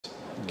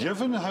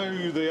Given how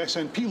the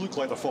SNP look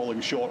like they're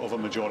falling short of a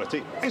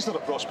majority, is there a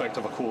prospect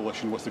of a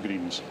coalition with the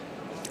Greens?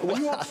 Are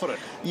you up for it?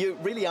 You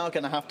really are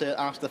going to have to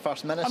ask the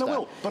First Minister. And I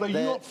will, but are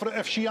you up for it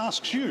if she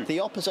asks you? The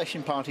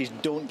opposition parties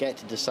don't get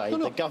to decide.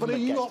 The government but are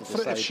you gets up to for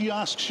decide. it if she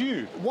asks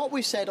you? What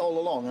we've said all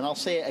along, and I'll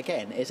say it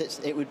again, is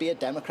it would be a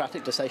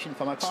democratic decision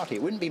for my party.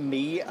 It wouldn't be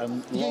me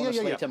and Lawrence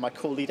Slater, my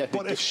co-leader, who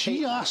But if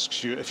she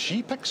asks you, if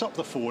she picks up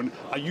the phone,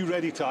 are you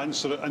ready to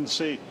answer it and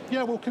say,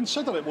 yeah, we'll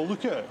consider it, we'll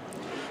look at it?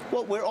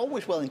 Well, we're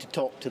always willing to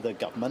talk to the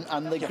government,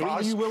 and the Greens...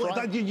 Are you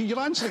willing? You're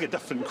answering a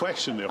different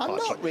question there,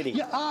 Patrick. I'm not really.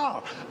 You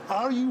are.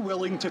 Are you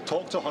willing to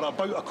talk to her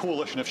about a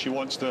coalition if she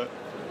wants to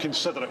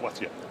consider it with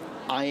you?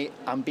 I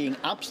am being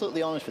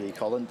absolutely honest with you,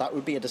 Colin. That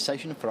would be a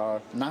decision for our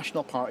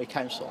National Party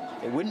Council.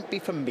 It wouldn't be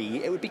from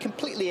me. It would be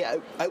completely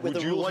out with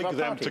the rules of our party. Would you like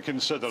them to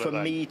consider it for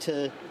then? Me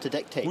to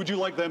dictate. Would you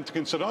like them to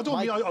consider?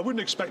 I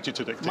wouldn't expect you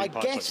to dictate. My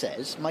Patrick.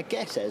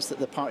 guess is that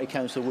the Party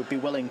Council would be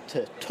willing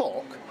to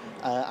talk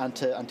and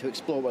to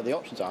explore what the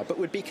options are, but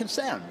would be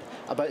concerned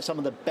about some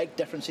of the big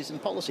differences in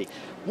policy.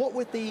 What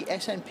would the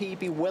SNP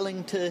be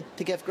willing to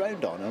give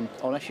ground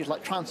on issues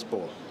like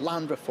transport,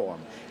 land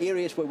reform,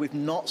 areas where we've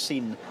not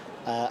seen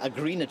a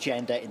green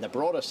agenda in the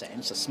broader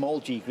sense, a small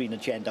g green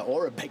agenda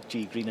or a big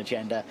G green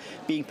agenda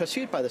being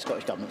pursued by the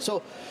Scottish Government?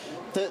 So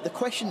the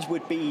questions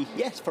would be,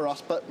 yes, for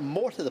us, but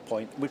more to the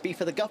point, would be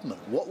for the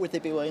government. What would they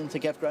be willing to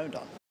give ground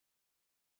on?